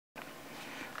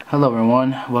Hello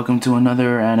everyone, welcome to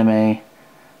another anime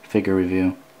figure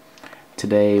review.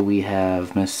 Today we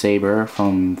have Miss Saber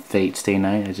from Fate Stay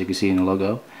Night, as you can see in the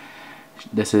logo.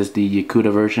 This is the Yukata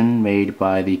version made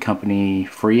by the company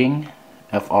Freeing,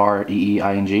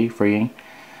 F-R-E-E-I-N-G, Freeing.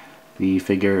 The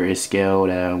figure is scaled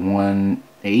at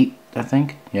 1/8, I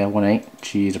think. Yeah, 1/8.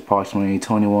 She's approximately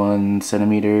 21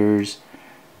 centimeters,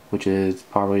 which is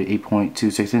probably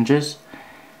 8.26 inches.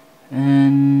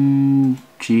 And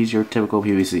she's your typical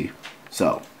PVC.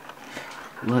 So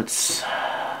let's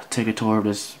take a tour of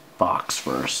this box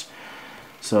first.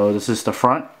 So this is the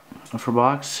front of her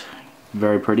box.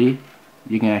 Very pretty.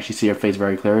 You can actually see her face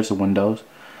very clear. It's the windows.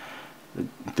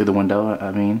 Through the window,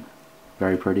 I mean.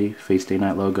 Very pretty. Fate Stay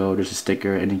Night logo. There's a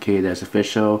sticker indicating that's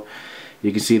official.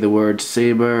 You can see the word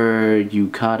Saber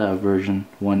Yukata version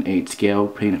 1/8 scale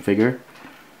painted figure.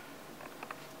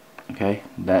 Okay,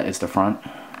 that is the front.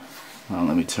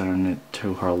 Let me turn it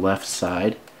to her left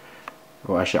side,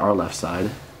 or actually our left side.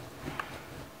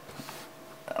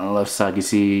 On the left side you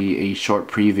see a short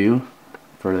preview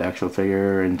for the actual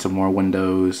figure and some more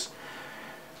windows.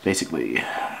 Basically,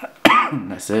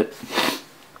 that's it.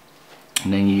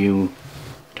 And then you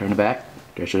turn it back.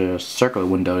 There's a circular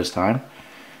window this time.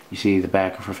 You see the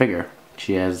back of her figure.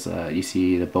 She has, you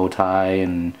see the bow tie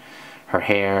and her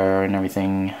hair and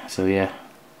everything. So yeah.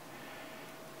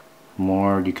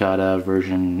 More Yukata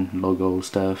version logo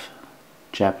stuff,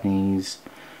 Japanese,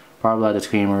 probably a lot of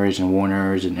disclaimers and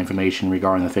warners and information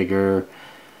regarding the figure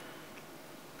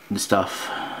and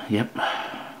stuff. Yep,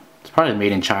 it's probably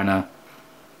made in China.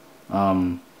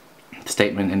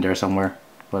 Statement in there somewhere,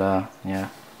 but yeah.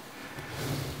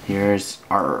 Here's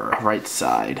our right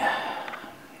side.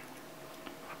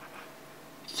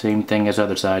 Same thing as the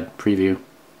other side, preview.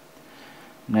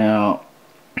 Now,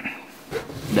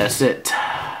 that's it.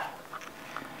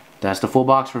 That's the full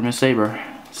box for Miss Saber.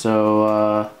 So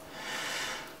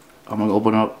I'm gonna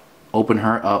open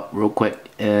her up real quick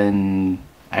and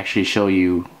actually show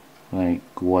you like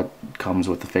what comes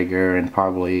with the figure, and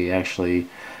probably actually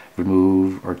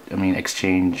remove, or I mean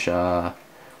exchange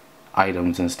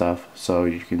items and stuff, so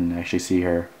you can actually see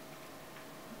her,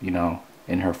 you know,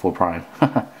 in her full prime.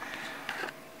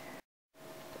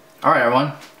 Alright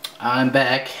everyone, I'm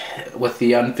back with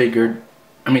the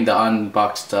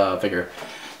unboxed figure.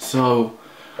 So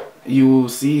you will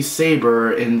see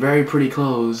Saber in very pretty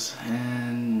clothes,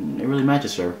 and it really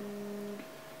matches her.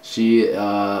 She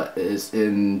is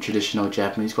in traditional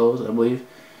Japanese clothes, I believe.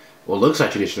 Well, it looks like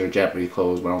traditional Japanese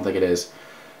clothes, but I don't think it is.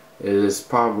 It is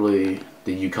probably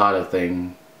the Yukata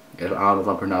thing. I don't know if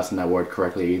I'm pronouncing that word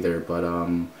correctly either, but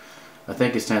I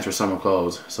think it stands for summer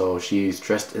clothes. So she's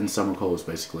dressed in summer clothes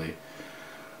basically.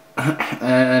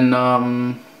 And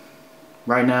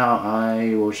right now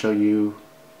I will show you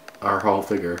our whole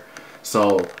figure.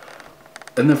 So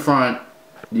in the front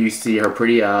you see her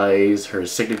pretty eyes, her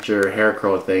signature hair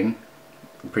curl thing,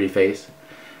 pretty face.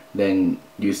 Then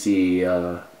you see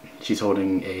she's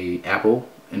holding a apple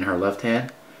in her left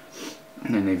hand,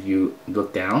 and if you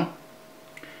look down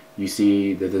you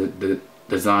see the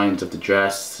designs of the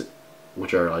dress,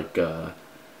 which are like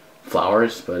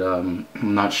flowers, but I'm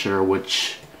not sure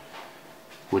which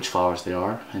flowers they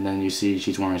are. And then you see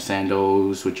she's wearing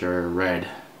sandals, which are red.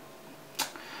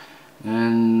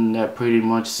 And that pretty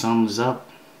much sums up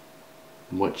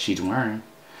what she's wearing.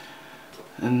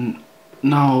 And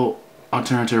now I'll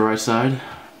turn to the right side.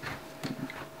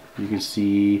 You can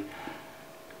see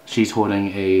she's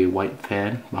holding a white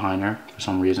fan behind her for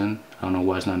some reason. I don't know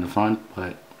why it's not in the front,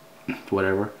 but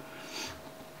whatever.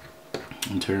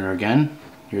 And turn her again.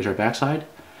 Here's her backside.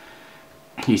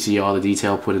 You see all the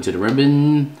detail put into the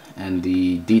ribbon and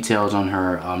the details on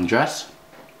her dress.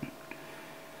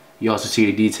 You also see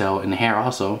the detail in the hair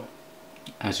also,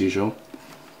 as usual.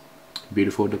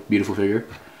 Beautiful figure.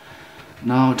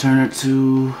 Now turn it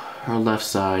to her left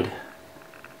side.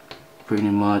 Pretty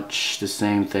much the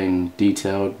same thing.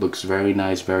 Detailed, looks very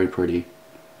nice, very pretty.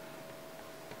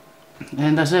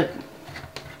 And that's it.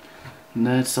 And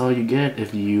that's all you get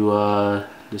if you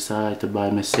decide to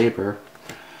buy Miss Saber.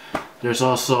 There's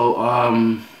also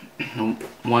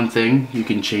one thing, you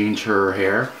can change her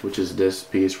hair, which is this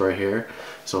piece right here.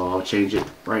 So I'll change it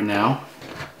right now.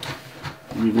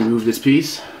 Let me remove this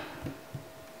piece.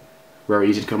 Very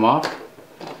easy to come off.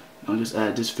 I'll just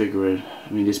add this figure in,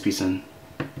 this piece in.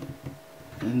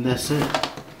 And that's it.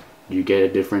 You get a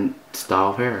different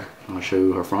style of hair. I'll show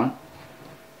you her front.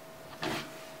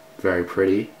 Very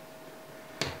pretty.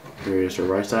 Here's her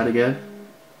right side again.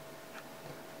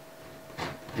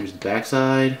 Here's the back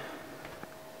side.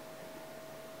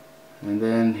 And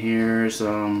then here's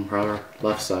her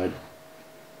left side.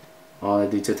 All the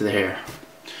detail to the hair.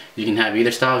 You can have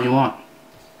either style you want.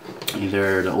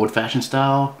 Either the old-fashioned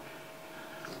style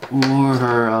or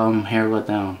her hair let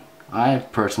down. I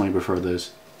personally prefer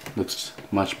this. Looks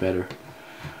much better.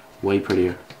 Way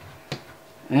prettier.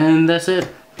 And that's it.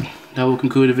 That will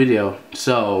conclude the video.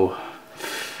 So,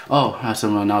 oh, I have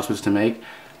some announcements to make.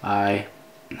 I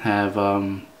have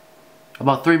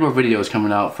about 3 more videos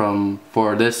coming out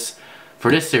for this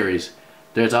series.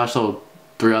 There's also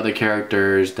 3 other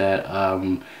characters that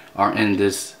are in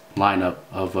this lineup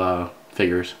of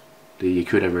figures, the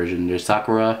Yukata version. There's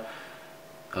Sakura,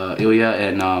 Ilya,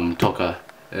 and Toka,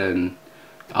 and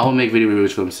I will make video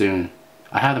reviews for them soon.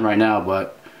 I have them right now,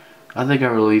 but I think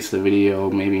I'll release the video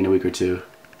maybe in a week or 2.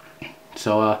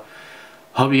 So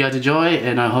hope you guys enjoy,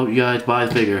 and I hope you guys buy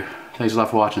the figure. Thanks a lot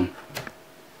for watching.